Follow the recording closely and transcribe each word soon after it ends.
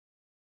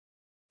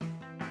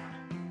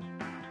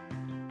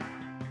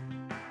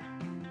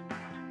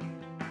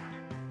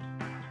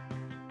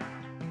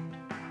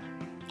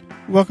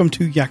Welcome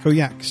to Yakko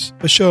Yaks,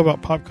 a show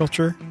about pop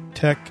culture,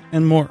 tech,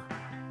 and more.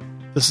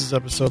 This is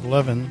episode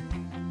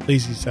 11,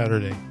 Lazy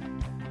Saturday.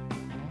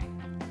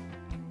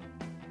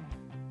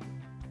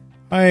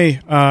 Hi,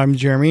 I'm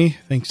Jeremy.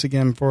 Thanks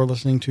again for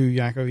listening to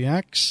Yakko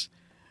Yaks.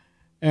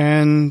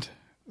 And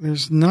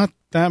there's not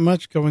that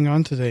much going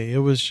on today. It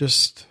was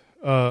just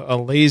a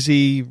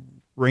lazy,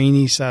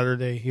 rainy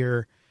Saturday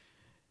here.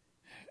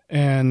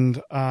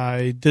 And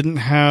I didn't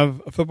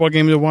have a football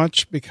game to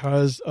watch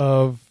because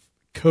of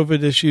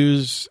COVID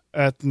issues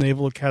at the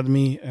Naval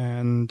Academy,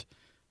 and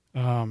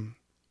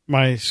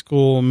my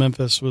school,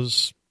 Memphis,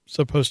 was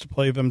supposed to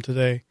play them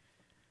today.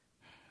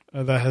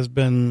 That has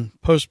been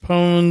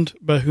postponed,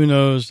 but who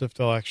knows if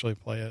they'll actually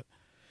play it.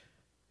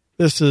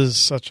 This is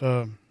such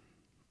a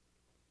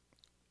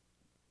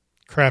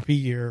crappy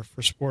year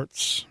for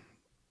sports.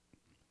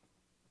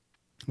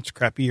 It's a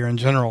crappy year in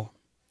general.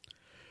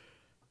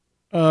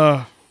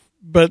 But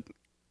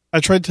I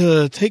tried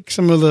to take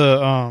some of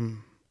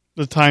the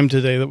time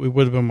today that we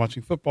would have been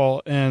watching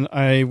football, and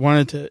I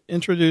wanted to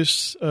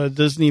introduce a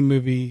Disney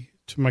movie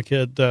to my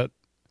kid that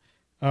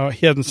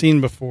he hadn't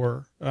seen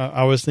before.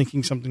 I was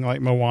thinking something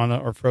like Moana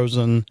or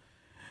Frozen,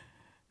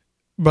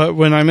 but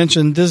when I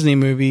mentioned Disney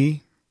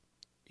movie,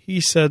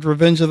 he said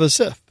Revenge of the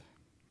Sith.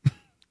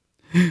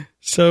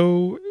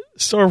 So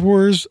Star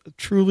Wars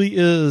truly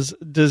is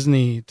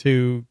Disney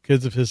to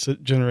kids of his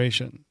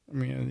generation. I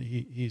mean,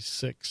 he's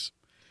 6.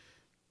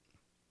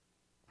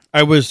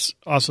 I was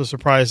also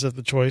surprised at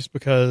the choice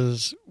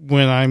because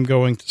when I'm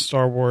going to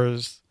Star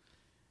Wars,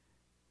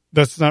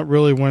 that's not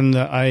really one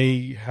that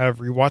I have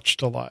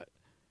rewatched a lot.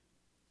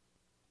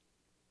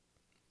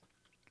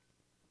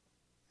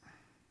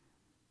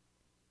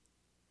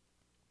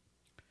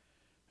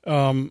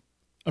 I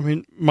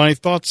mean, my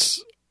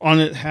thoughts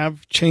on it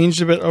have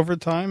changed a bit over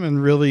time,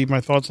 and really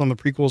my thoughts on the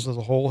prequels as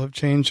a whole have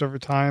changed over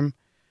time.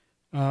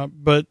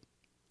 But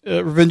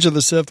Revenge of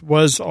the Sith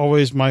was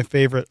always my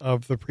favorite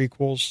of the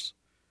prequels.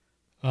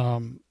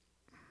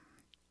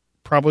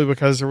 Probably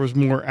because there was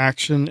more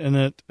action in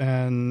it,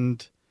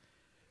 and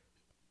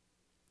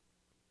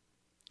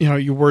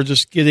you were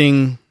just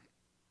getting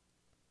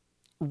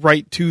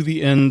right to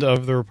the end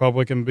of the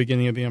Republic and the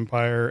beginning of the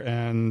Empire,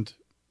 and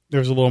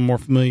there's a little more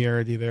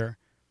familiarity there.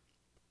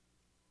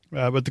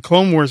 But the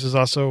Clone Wars has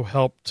also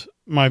helped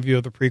my view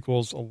of the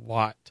prequels a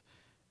lot,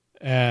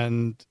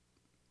 and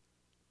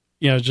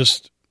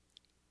just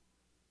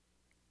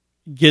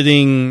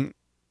getting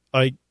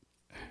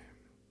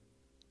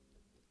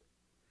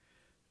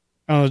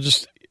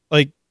just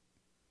like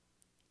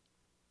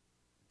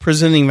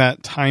presenting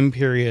that time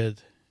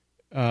period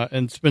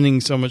and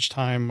spending so much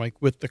time like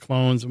with the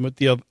clones and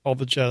with all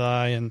the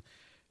Jedi and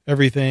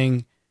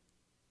everything.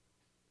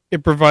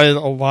 It provided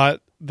a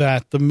lot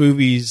that the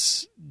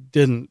movies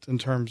didn't in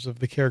terms of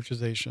the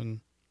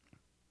characterization.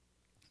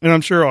 And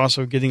I'm sure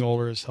also getting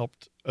older has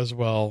helped as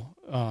well.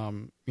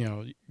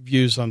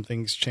 Views on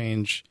things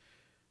change,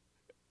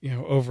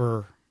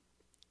 over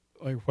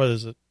like, what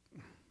is it?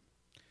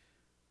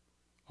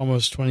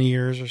 Almost 20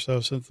 years or so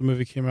since the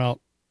movie came out.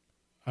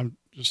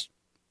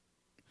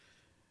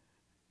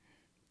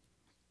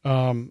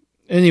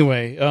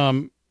 Anyway,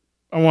 I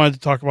wanted to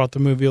talk about the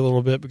movie a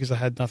little bit because I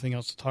had nothing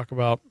else to talk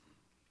about.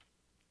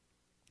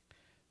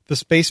 The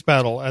space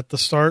battle at the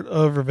start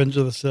of Revenge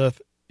of the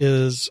Sith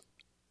is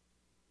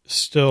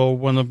still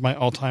one of my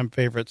all-time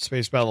favorite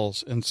space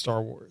battles in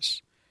Star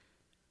Wars.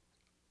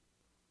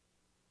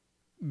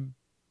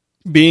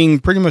 Being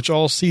pretty much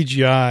all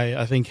CGI,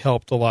 I think,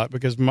 helped a lot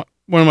because one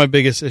of my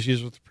biggest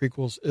issues with the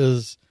prequels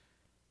is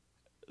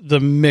the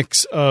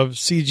mix of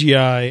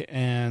CGI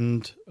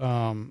and,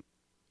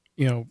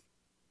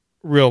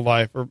 real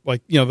life, or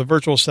like, the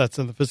virtual sets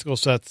and the physical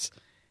sets.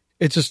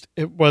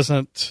 It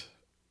wasn't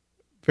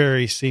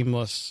very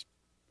seamless,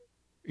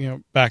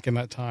 back in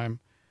that time.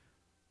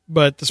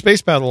 But the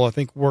space battle, I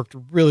think, worked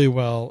really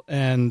well.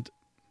 And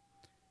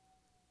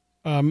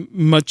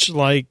much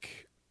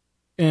like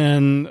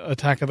in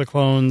Attack of the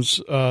Clones,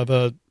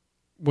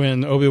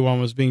 when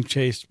Obi-Wan was being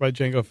chased by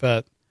Jango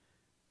Fett,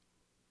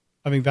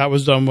 I think that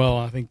was done well.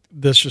 I think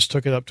this just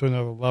took it up to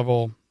another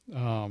level.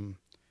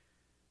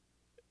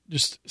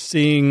 Just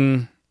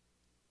seeing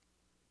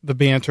the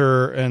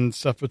banter and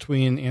stuff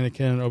between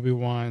Anakin and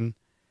Obi-Wan,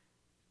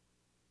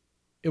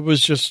 it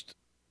was just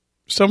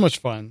so much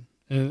fun,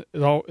 and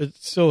it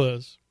still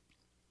is.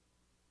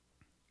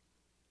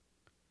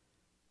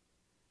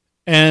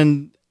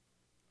 And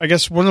I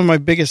guess one of my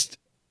biggest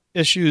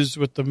issues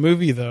with the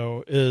movie,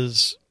 though,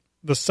 is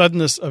the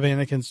suddenness of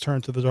Anakin's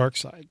turn to the dark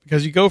side,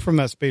 because you go from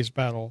that space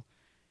battle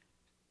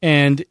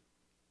and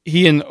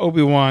he and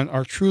Obi-Wan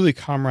are truly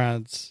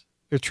comrades.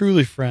 They're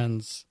truly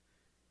friends,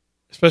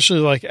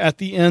 especially like at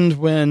the end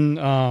when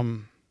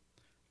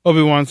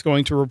Obi-Wan's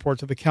going to report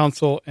to the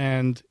council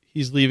and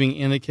he's leaving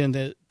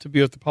Anakin to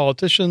be with the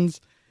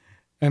politicians,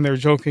 and they're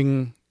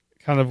joking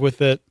kind of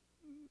with it.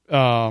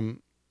 You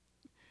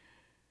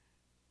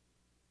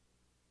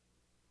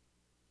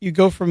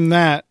go from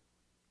that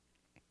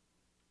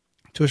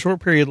to a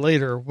short period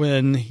later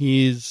when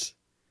he's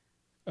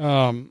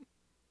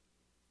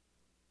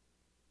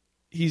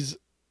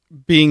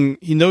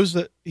he knows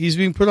that he's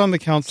being put on the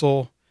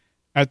council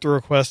at the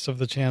request of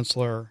the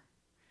Chancellor,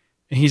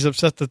 and he's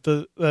upset that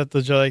the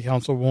Jedi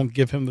Council won't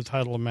give him the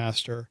title of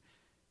Master.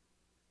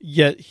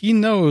 Yet he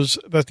knows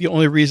that the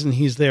only reason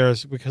he's there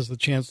is because the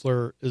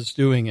Chancellor is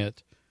doing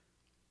it.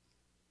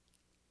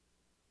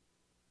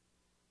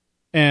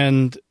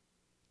 And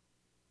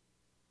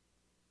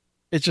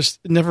it just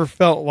never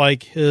felt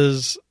like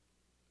his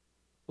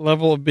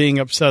level of being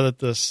upset at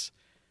this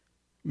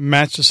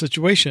matched the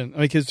situation.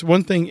 Like, it's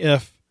one thing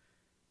if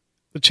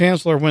the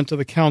Chancellor went to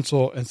the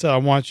council and said, I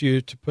want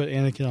you to put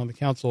Anakin on the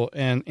council,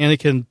 and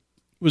Anakin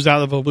was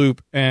out of the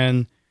loop,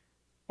 and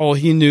all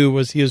he knew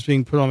was he was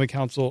being put on the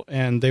council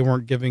and they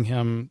weren't giving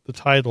him the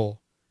title.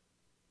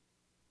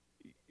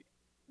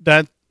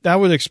 That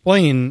would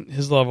explain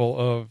his level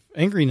of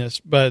angriness,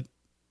 but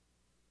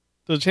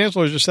the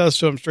Chancellor just says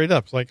to him straight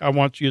up, like, I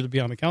want you to be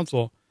on the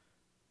council.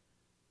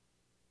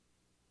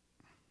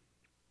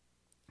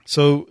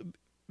 So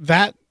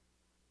that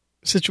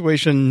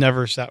situation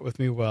never sat with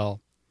me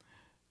well.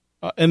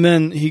 And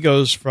then he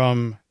goes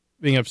from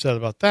being upset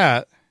about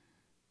that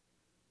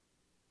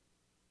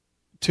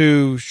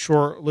to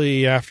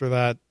shortly after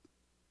that,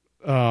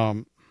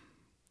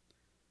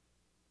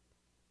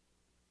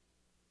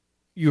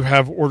 you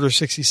have Order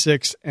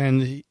 66,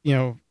 and,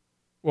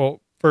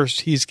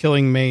 first he's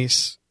killing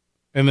Mace,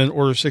 and then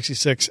Order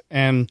 66,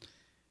 and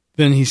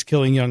then he's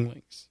killing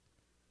younglings.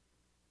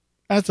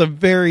 That's a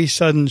very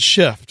sudden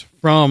shift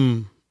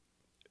from,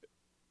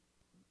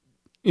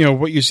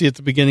 what you see at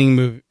the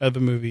beginning of the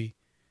movie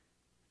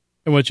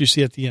and what you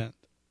see at the end.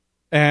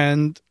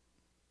 And,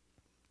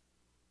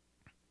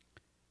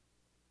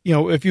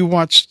 if you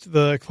watched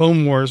the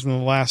Clone Wars in the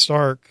last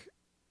arc,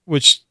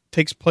 which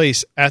takes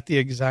place at the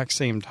exact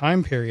same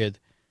time period,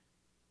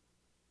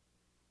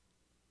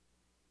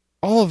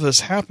 all of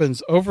this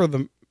happens over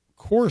the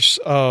course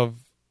of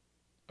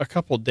a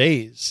couple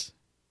days,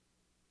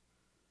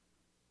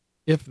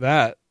 if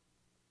that.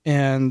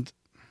 And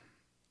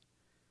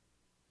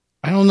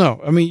I don't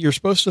know. I mean, you're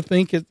supposed to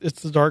think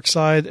it's the dark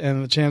side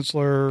and the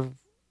Chancellor,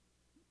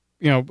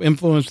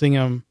 influencing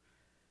him.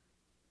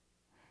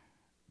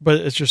 But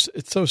it's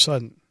so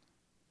sudden.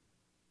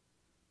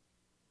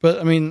 But,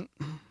 I mean,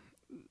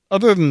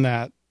 other than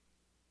that,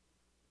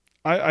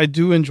 I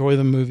do enjoy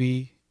the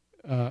movie.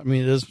 It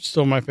is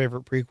still my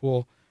favorite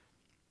prequel.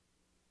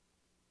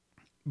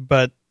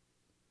 But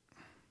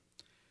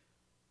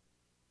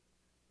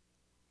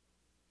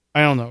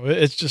I don't know.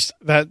 It's just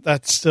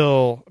that's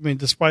still,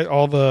 despite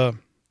all the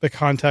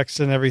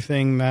context and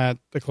everything that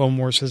the Clone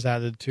Wars has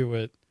added to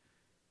it,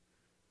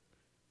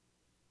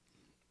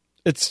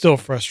 it's still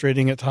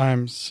frustrating at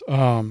times.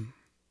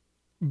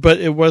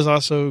 But it was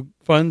also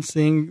fun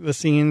seeing the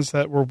scenes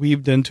that were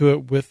weaved into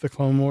it with the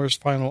Clone Wars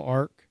final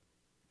arc,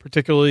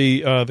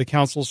 particularly the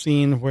council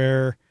scene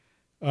where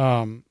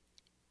in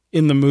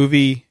the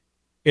movie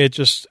it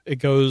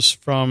goes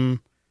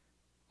from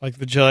like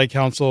the Jedi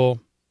Council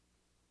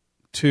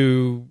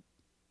to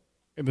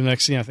the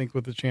next scene, I think,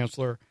 with the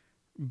Chancellor.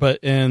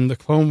 But in the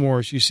Clone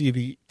Wars, you see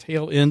the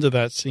tail end of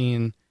that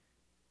scene,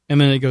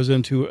 and then it goes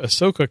into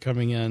Ahsoka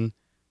coming in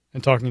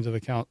and talking to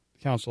the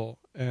council.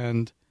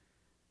 And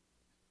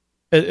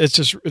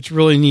it's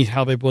really neat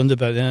how they blended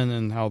that in,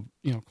 and how,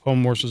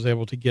 Clone Wars was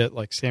able to get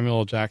like Samuel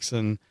L.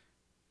 Jackson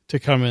to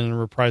come in and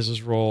reprise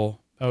his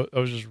role. That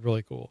was just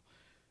really cool.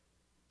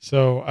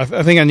 So I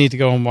think I need to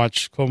go and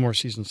watch Clone Wars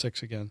Season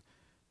 6 again.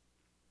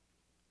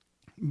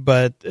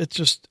 But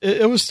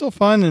it was still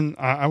fun, and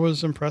I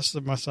was impressed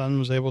that my son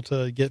was able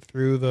to get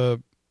through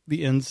the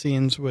end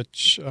scenes,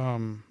 which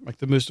like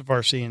the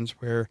Mustafar scenes,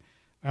 where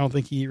I don't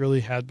think he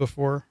really had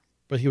before,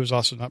 but he was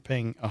also not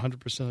paying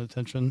 100%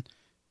 attention,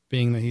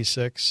 being that he's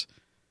 6.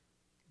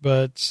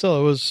 But still,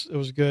 it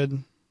was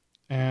good,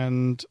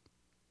 and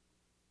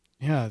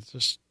yeah, it's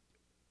just,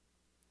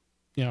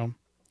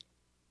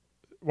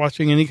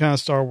 watching any kind of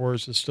Star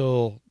Wars is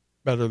still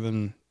better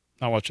than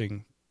not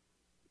watching,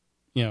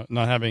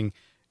 not having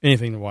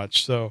anything to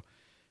watch. So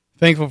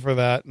thankful for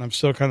that. And I'm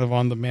still kind of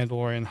on the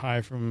Mandalorian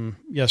high from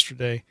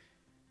yesterday.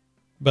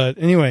 But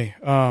anyway,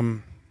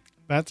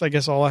 that's, I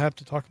guess, all I have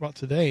to talk about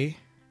today.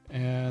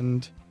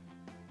 And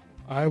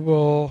I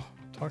will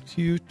talk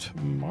to you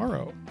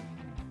tomorrow.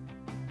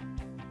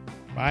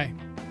 Bye.